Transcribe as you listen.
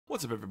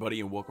What's up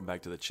everybody and welcome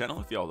back to the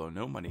channel. If y'all don't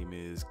know, my name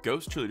is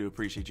Ghost. Truly do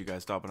appreciate you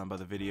guys stopping on by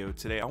the video.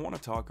 Today I want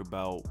to talk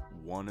about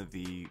one of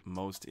the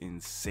most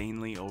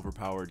insanely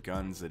overpowered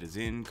guns that is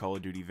in Call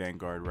of Duty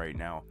Vanguard right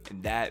now,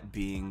 and that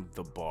being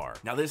the bar.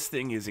 Now this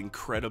thing is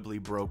incredibly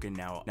broken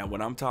now. Now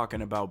when I'm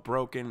talking about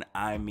broken,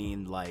 I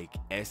mean like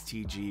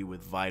STG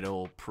with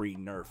Vital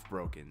pre-nerf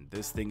broken.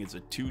 This thing is a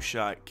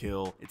two-shot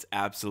kill. It's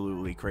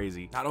absolutely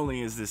crazy. Not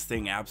only is this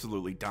thing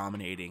absolutely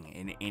dominating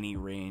in any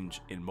range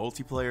in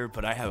multiplayer,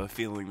 but I have a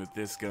feeling that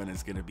this gun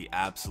is going to be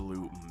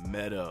absolute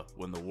meta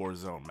when the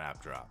Warzone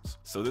map drops.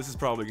 So this is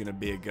probably going to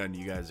be a gun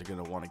you guys are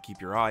going to want to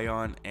keep your eye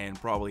on and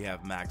probably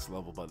have max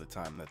level by the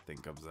time that thing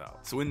comes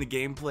out. So in the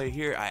gameplay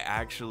here, I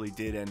actually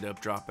did end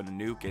up dropping a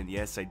nuke, and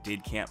yes, I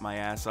did camp my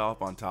ass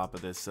off on top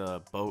of this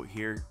boat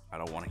here. I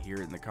don't want to hear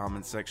it in the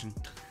comments section.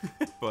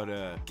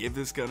 But give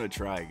this gun a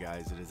try,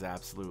 guys. It is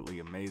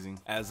absolutely amazing.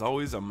 As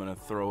always, I'm going to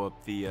throw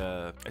up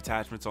the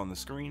attachments on the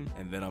screen,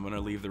 and then I'm going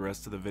to leave the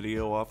rest of the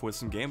video off with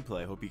some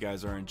gameplay. Hope you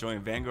guys are enjoying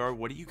Vanguard.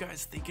 What are you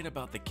guys thinking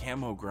about the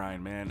camo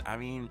grind, man? I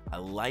mean, I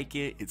like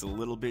it. It's a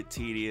little bit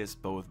tedious,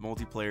 but with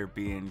multiplayer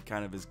being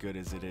kind of as good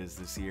as it is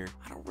this year,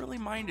 I don't really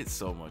mind it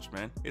so much,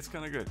 man. It's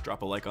kind of good.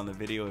 Drop a like on the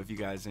video if you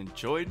guys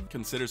enjoyed.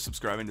 Consider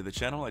subscribing to the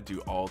channel. I do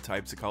all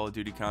types of Call of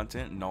Duty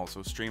content and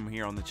also stream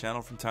here on the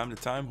channel from time to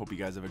time. Hope you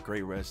guys have a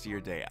great rest of your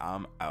day.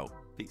 I'm out.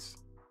 Peace.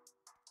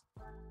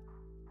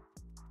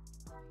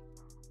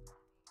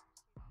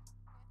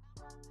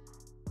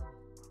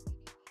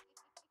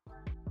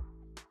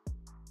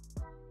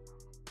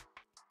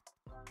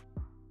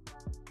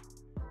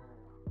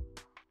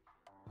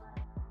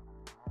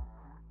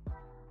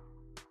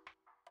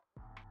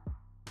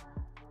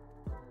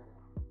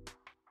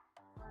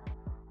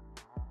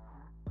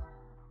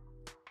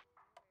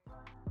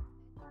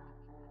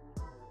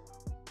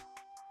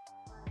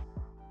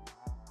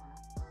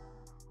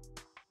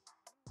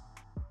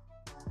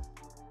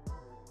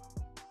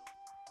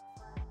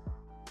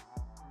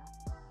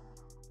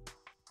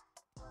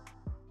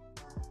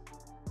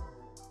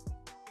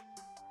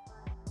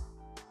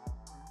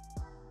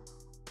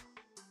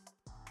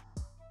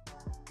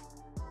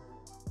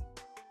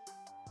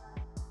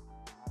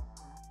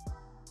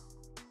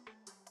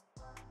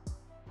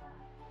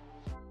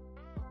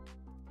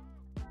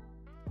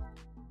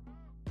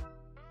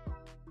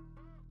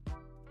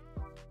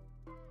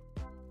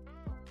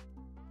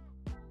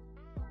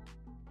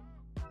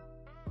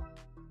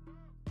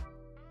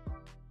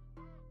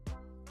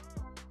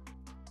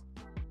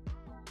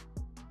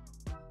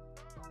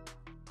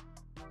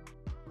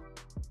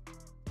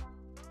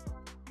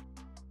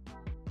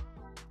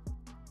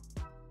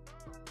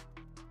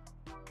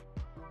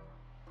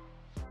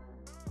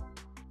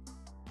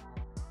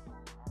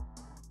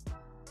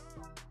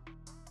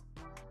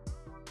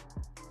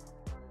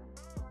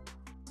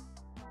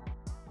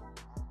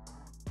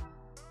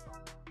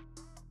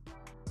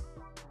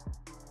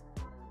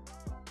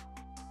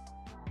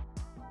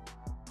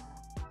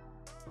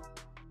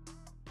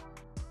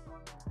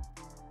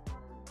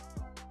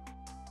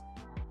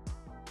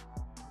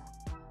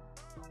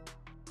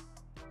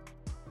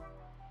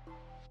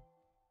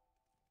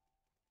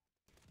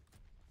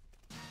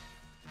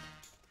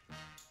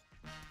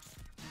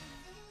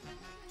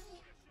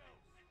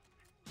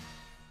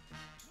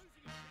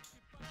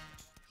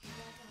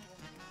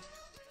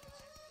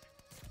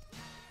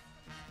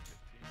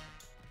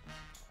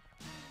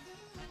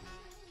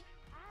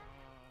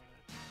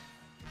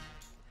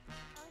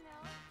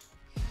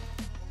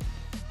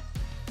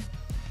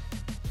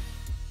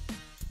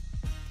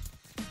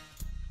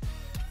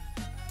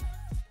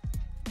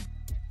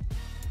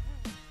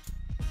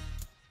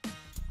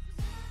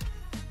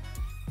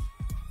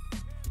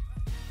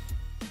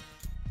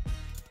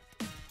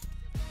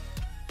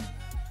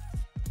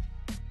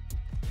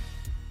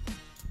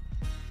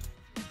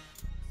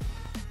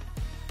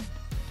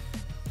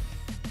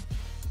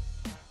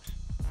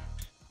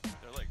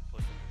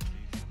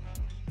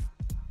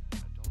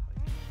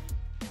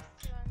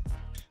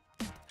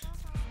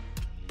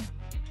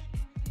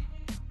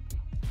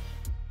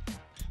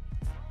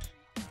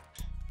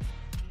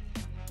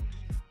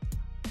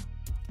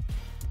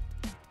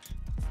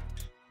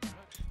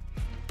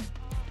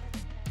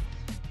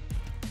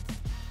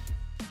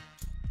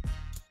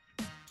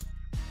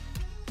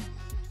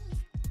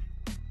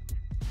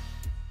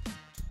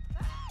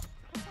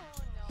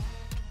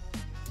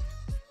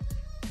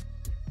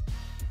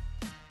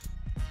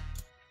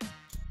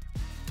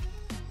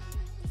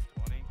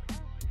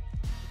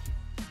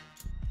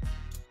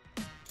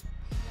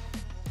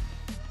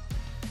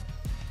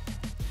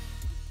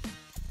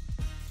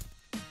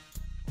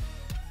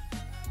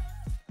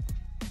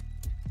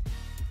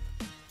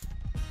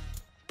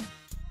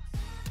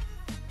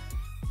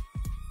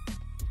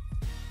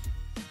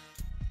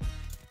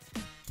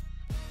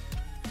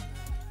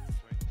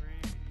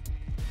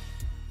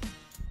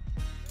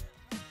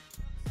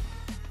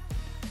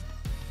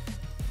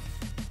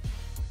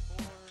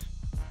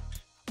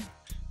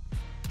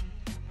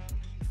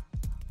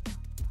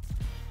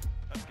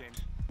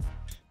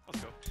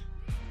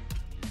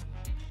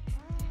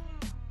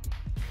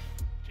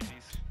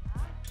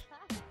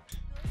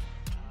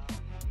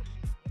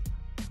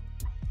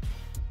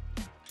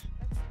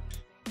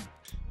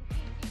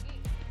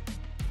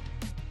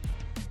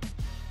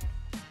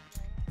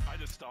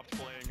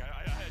 playing. I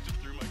just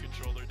threw my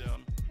controller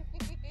down.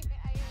 I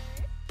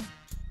heard.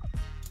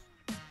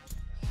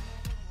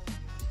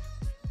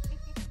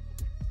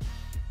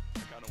 I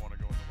kind of want to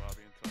go in the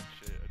lobby and talk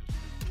shit. I just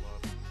leave the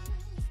lobby.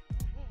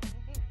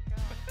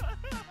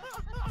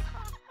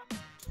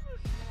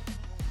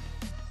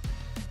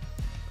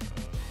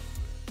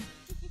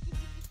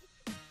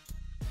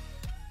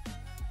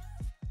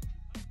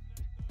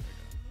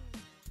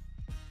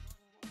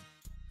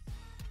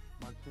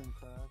 My team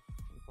crashed.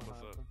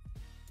 What's up?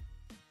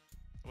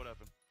 What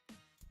happened?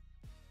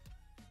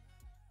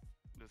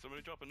 Did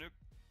somebody drop a nuke?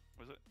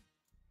 Was it?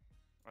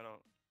 I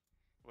don't.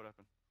 What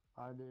happened?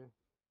 I did.